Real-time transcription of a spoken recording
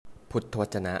พุทธว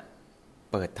จนะ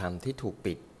เปิดธรรมที่ถูก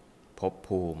ปิดภพ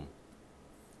ภูมิ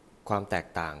ความแตก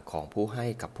ต่างของผู้ให้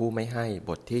กับผู้ไม่ให้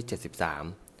บทที่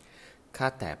73ข้า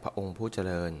แต่พระองค์ผู้เจ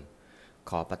ริญ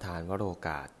ขอประทานวโรก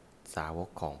าสสาวก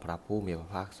ของพระผู้มีพระ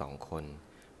ภาคสองคน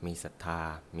มีศรัทธา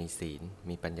มีศีล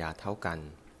มีปัญญาเท่ากัน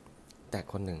แต่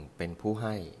คนหนึ่งเป็นผู้ใ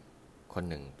ห้คน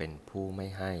หนึ่งเป็นผู้ไม่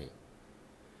ให้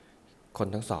คน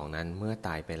ทั้งสองนั้นเมื่อต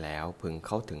ายไปแล้วพึงเ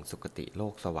ข้าถึงสุคติโล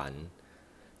กสวรรค์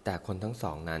แต่คนทั้งส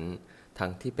องนั้นทั้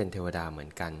งที่เป็นเทวดาเหมือ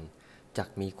นกันจัก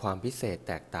มีความพิเศษ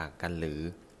แตกต่างกันหรือ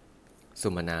สุ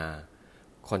มนา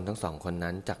คนทั้งสองคน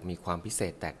นั้นจักมีความพิเศ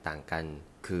ษแตกต่างกัน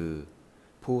คือ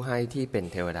ผู้ให้ที่เป็น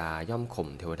เทวดาย่อมข่ม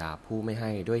เทวดาผู้ไม่ใ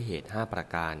ห้ด้วยเหตุ5ประ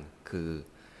การคือ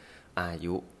อา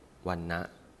ยุวรรณะ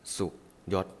สุข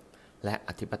ยศและอ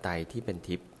ธิปไตยที่เป็น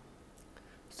ทิพย์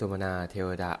สุมนาเทว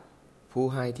ดาผู้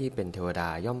ให้ที่เป็นเทวดา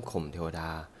ย่อมข่มเทวดา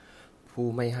ผู้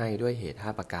ไม่ให้ด้วยเหตุ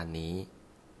5ประการนี้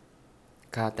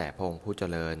ข้าแต่พระองค์ผู้เจ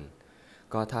ริญ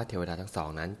ก็ถ้าเทวดาทั้งสอง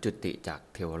นั้นจุติจาก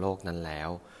เทวโลกนั้นแล้ว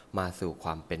มาสู่คว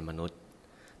ามเป็นมนุษย์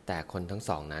แต่คนทั้ง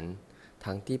สองนั้น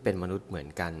ทั้งที่เป็นมนุษย์เหมือน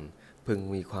กันพึง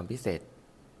มีความพิเศษ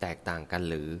แตกต่างกัน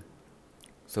หรือ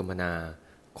สุมนา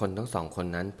คนทั้งสองคน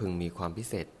นั้นพึงมีความพิ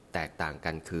เศษแตกต่าง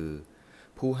กันคือ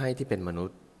ผู้ให้ที่เป็นมนุษ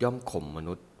ย์ย่อมข่มม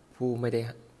นุษย์ผู้ไม่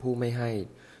ให้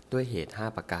ด้วยเหตุ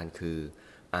5ประการคือ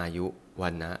อายุวร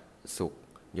รณะสุข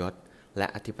ยศและ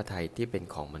อธิปไตยที่เป็น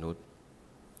ของมนุษย์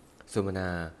สุมนา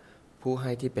ผู้ใ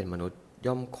ห้ที่เป็นมนุษย์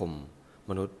ย่อมข่ม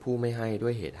มนุษย์ผู้ไม่ให้ด้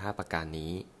วยเหตุ5ประการ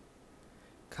นี้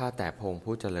ข้าแต่พระองค์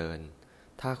ผู้เจริญ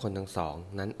ถ้าคนทั้งสอง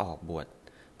นั้นออกบวช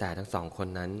แต่ทั้งสองคน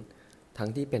นั้นทั้ง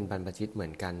ที่เป็นบรรพชิตเหมื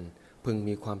อนกันพึง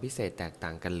มีความพิเศษแตกต่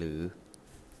างกันหรือ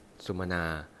สุมนา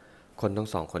คนทั้ง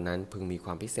สองคนนั้นพึงมีคว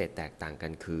ามพิเศษแตกต่างกั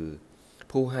นคือ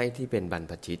ผู้ให้ที่เป็นบรร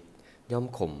พชิตย่อม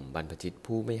ข่มบรรพชิต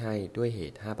ผู้ไม่ให้ด้วยเห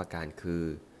ตุ5ประการคือ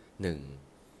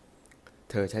 1.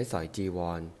 เธอใช้สอยจีว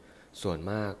รส่วน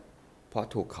มากเพราะ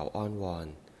ถูกเขาอ้อนวอน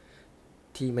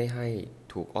ที่ไม่ให้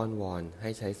ถูกอ้อนวอนให้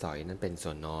ใช้สอยนั้นเป็นส่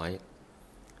วนน้อย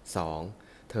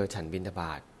 2. เธอฉันบิณฑบ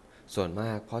าตส่วนม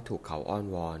ากเพราะถูกเขาอ้อน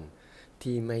วอน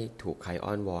ที่ไม่ถูกใคร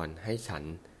อ้อนวอนให้ฉัน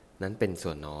นั้นเป็นส่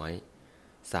วนน้อย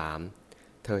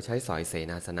 3. เธอใช้สอยเส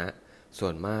นาสนะส่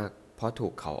วนมากเพราะถู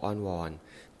กเขาอ้อนวอน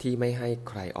ที่ไม่ให้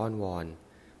ใครอ้อนวอน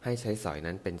ให้ใช้สอย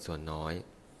นั้นเป็นส่วนน้อย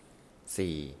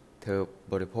 4. เธอ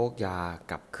บริโภคยา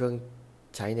กับเครื่อง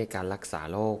ใช้ในการรักษา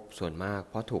โรคส่วนมาก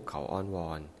เพราะถูกเขาอ้อนว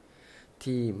อน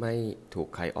ที่ไม่ถูก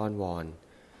ใครอ้อนวอน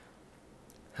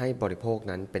ให้บริโภค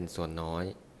นั้นเป็นส่วนน้อย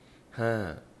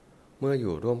 5. เมื่ออ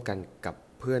ยู่ร่วมกันกับ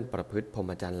เพื่อนประพฤติพรห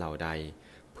มจรรย์เหล่าใด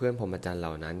เพื่อนพรหมจรรย์เห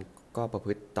ล่านั้นก็ประพ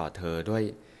ฤติต่อเธอด้วย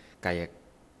ก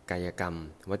ายกรรม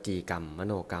วจีกรรมม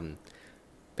โนกรรม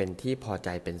เป็นที่พอใจ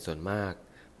เป็นส่วนมาก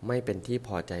ไม่เป็นที่พ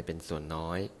อใจเป็นส่วนน้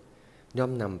อยย่อ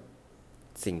มน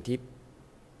ำสิ่ง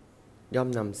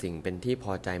เป็นที่พ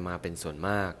อใจมาเป็นส่วนม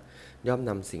ากย่อม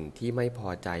นำสิ่งที่ไม่พอ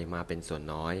ใจมาเป็นส่วน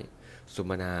น้อยสุ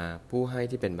มนาผู้ให้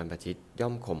ที่เป็นบรรพชิตย่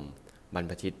อมข่มบรร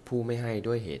พชิตผู้ไม่ให้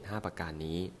ด้วยเหตุ5ประการ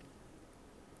นี้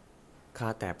ข้า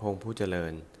แต่พระองค์ผู้เจริ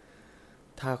ญ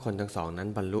ถ้าคนทั้งสองนั้น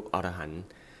บรรลุอรหันต์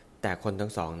แต่คนทั้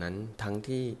งสองนั้นทั้ง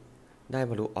ที่ได้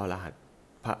บรรลุ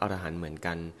พระอรหันต์เหมือน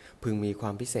กันพึงมีควา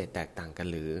มพิเศษแตกต่างกัน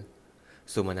หรือ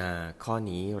สุมนาข้อ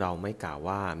นี้เราไม่กล่าว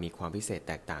ว่ามีความพิเศษ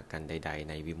แตกต่างกันใดๆ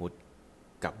ในวิมุตติ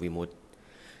กับวิมุตติ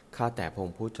ข้าแต่พระอ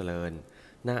งค์ผู้เจริญ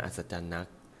น่าอัศจรรย์นัก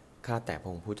ข้าแต่พระ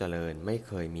องค์ผู้เจริญไม่เ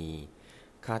คยมี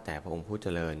ข้าแต่พระองค์ผู้เจ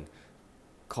ริญ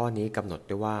ข้อนี้กำหนด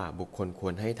ด้วยว่าบุคคลค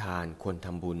วรให้ทานควรท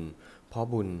ำบุญเพราะ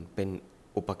บุญเป็น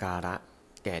อุปการะ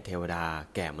แก่เทวดา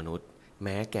แก่มนุษย์แ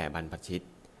ม้แก่บรรพชิต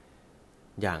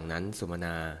อย่างนั้นสุมน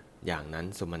าอย่างนั้น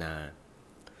สุมนา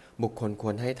บุคคลค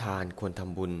วรให้ทานควรท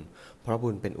ำบุญเพราะบุ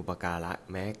ญเป็นอุปการะ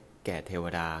แม้แก่เทว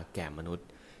ดาแก่มนุษย์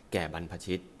แก่บรรพ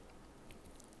ชิต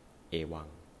เอวัง